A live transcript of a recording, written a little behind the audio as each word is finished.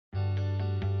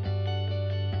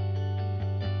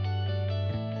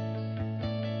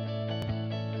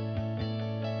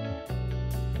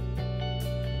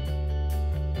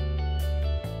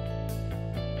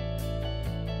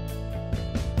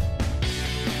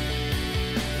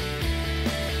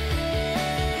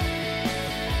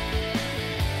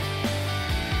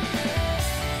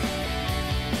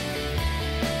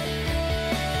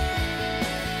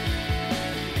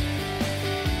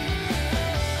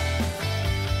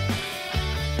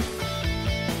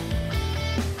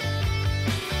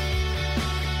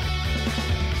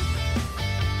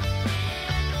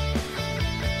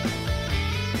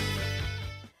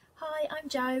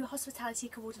Jo, Hospitality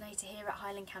Coordinator here at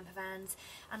Highland Campervans,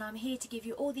 and I'm here to give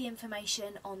you all the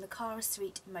information on the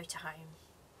CaraSuite motorhome.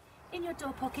 In your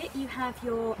door pocket you have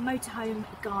your motorhome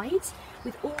guide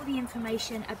with all the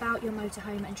information about your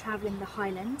motorhome and travelling the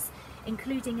Highlands,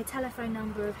 including a telephone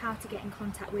number of how to get in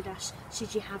contact with us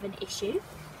should you have an issue.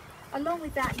 Along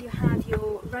with that you have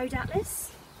your road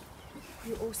atlas,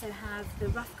 you also have the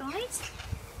rough guide,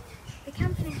 the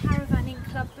Camping and Caravanning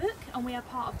Club book, and we are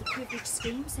part of the privilege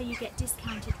scheme, so you get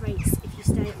discounted rates if you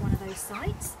stay at one of those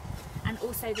sites, and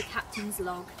also the captain's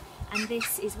log, and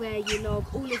this is where you log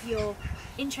all of your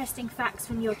interesting facts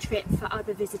from your trip for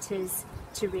other visitors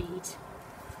to read.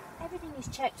 Everything is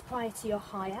checked prior to your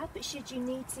hire, but should you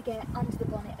need to get under the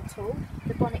bonnet at all,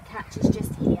 the bonnet catch is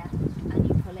just here and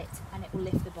you pull it and it will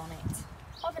lift the bonnet.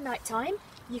 Of a night time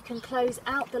you can close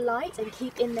out the light and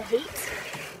keep in the heat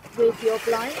with your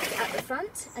blinds at the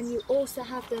front, and you also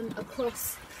have them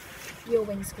across your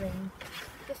windscreen.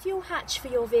 The fuel hatch for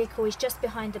your vehicle is just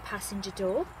behind the passenger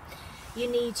door.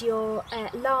 You need your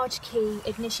large key,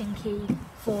 ignition key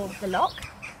for the lock.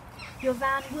 Your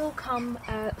van will come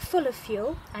full of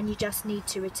fuel and you just need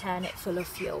to return it full of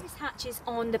fuel. This hatch is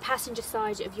on the passenger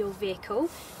side of your vehicle.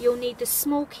 You'll need the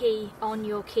small key on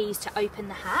your keys to open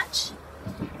the hatch.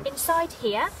 Inside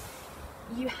here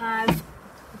you have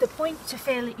the point to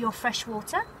fill your fresh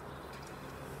water,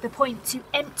 the point to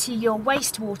empty your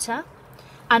wastewater,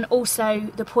 and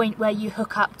also the point where you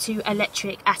hook up to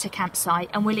electric at a campsite,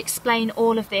 and we'll explain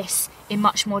all of this in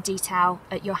much more detail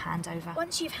at your handover.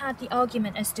 Once you've had the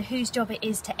argument as to whose job it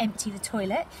is to empty the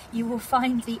toilet, you will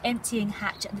find the emptying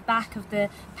hatch at the back of the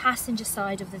passenger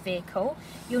side of the vehicle.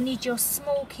 You'll need your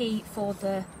small key for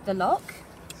the lock.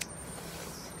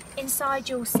 Inside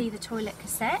you'll see the toilet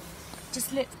cassette.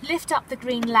 Just lift up the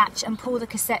green latch and pull the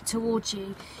cassette towards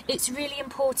you. It's really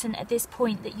important at this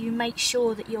point that you make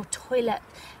sure that your toilet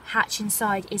hatch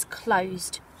inside is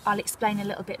closed. I'll explain a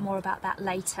little bit more about that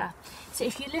later. So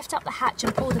if you lift up the hatch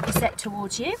and pull the cassette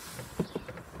towards you.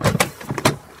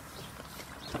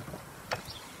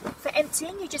 For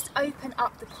emptying, you just open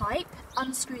up the pipe,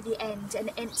 unscrew the end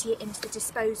and empty it into the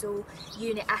disposal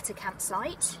unit at a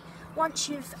campsite. Once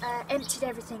you've emptied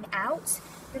everything out,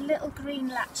 the little green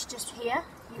latch just here,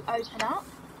 you open up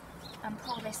and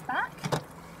pull this back.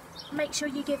 Make sure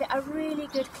you give it a really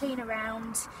good clean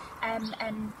around and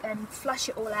flush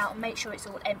it all out and make sure it's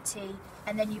all empty,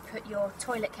 and then you put your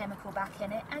toilet chemical back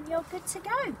in it and you're good to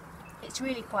go. It's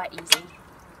really quite easy.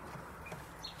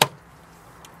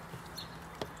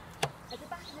 At the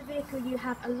back of the vehicle you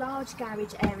have a large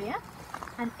garage area,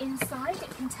 and inside it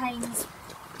contains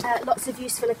lots of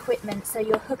useful equipment, so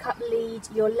your hookup lead,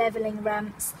 your levelling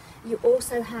ramps. You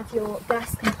also have your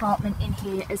gas compartment in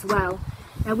here as well.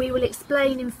 Now we will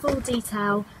explain in full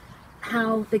detail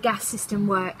how the gas system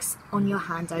works on your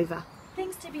handover.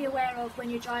 Things to be aware of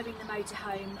when you're driving the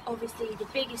motorhome: obviously the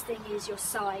biggest thing is your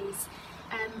size,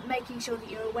 making sure that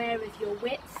you're aware of your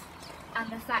width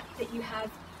and the fact that you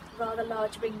have rather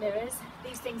large ring mirrors.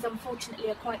 These things unfortunately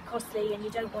are quite costly and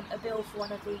you don't want a bill for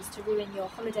one of these to ruin your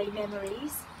holiday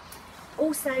memories.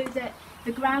 Also that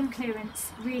the ground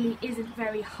clearance really isn't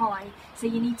very high, so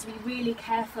you need to be really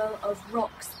careful of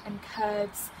rocks and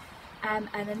curbs. And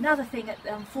another thing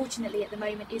unfortunately at the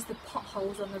moment is the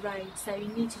potholes on the road, so you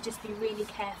need to just be really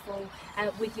careful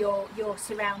with your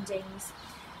surroundings.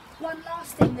 One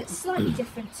last thing that's slightly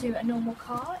different to a normal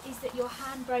car is that your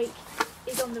handbrake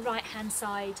is on the right hand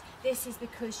side. This is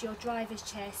because your driver's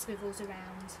chair swivels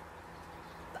around.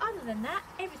 But other than that,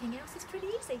 everything else is pretty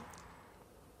easy.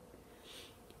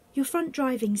 Your front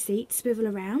driving seat swivel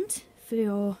around for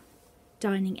your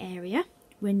dining area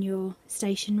when you're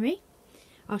stationary.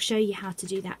 I'll show you how to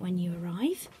do that when you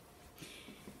arrive.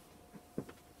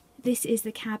 This is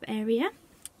the cab area.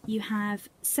 You have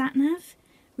sat-nav,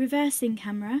 reversing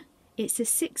camera. It's a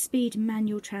 6-speed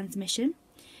manual transmission.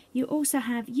 You also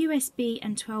have USB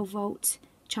and 12-volt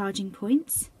charging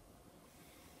points.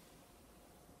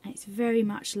 It's very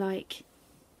much like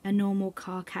a normal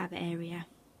car cab area.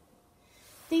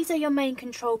 These are your main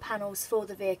control panels for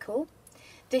the vehicle.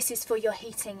 This is for your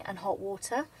heating and hot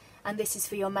water, and this is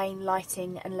for your main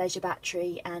lighting and leisure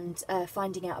battery and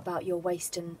finding out about your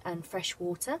waste and fresh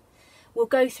water. We'll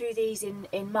go through these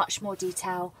in much more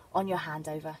detail on your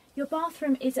handover. Your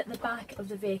bathroom is at the back of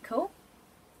the vehicle.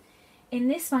 In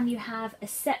this one you have a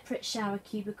separate shower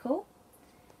cubicle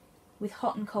with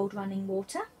hot and cold running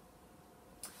water,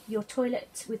 your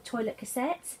toilet with toilet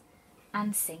cassette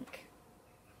and sink.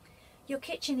 Your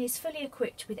kitchen is fully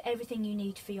equipped with everything you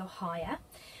need for your hire.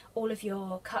 All of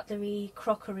your cutlery,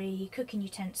 crockery, cooking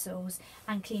utensils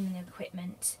and cleaning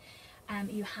equipment.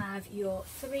 You have your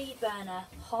 3-burner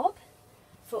hob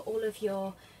for all of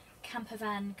your camper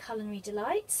van culinary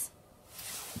delights,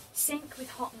 sink with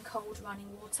hot and cold running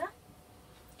water,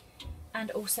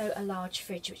 and also a large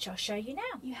fridge, which I'll show you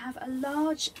now. You have a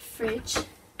large fridge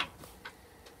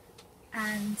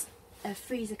and a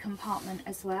freezer compartment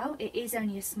as well. It is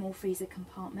only a small freezer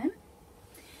compartment.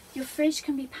 Your fridge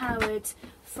can be powered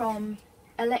from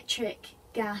electric,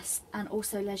 gas and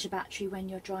also leisure battery when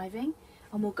you're driving,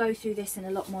 and we'll go through this in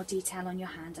a lot more detail on your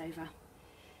handover.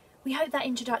 We hope that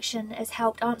introduction has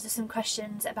helped answer some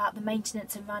questions about the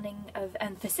maintenance and running of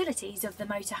and facilities of the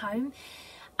motorhome.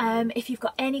 If you've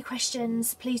got any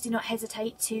questions, please do not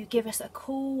hesitate to give us a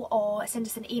call or send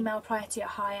us an email prior to your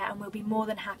hire, and we'll be more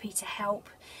than happy to help.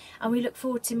 And we look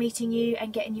forward to meeting you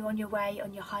and getting you on your way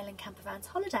on your Highland Campervans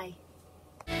holiday.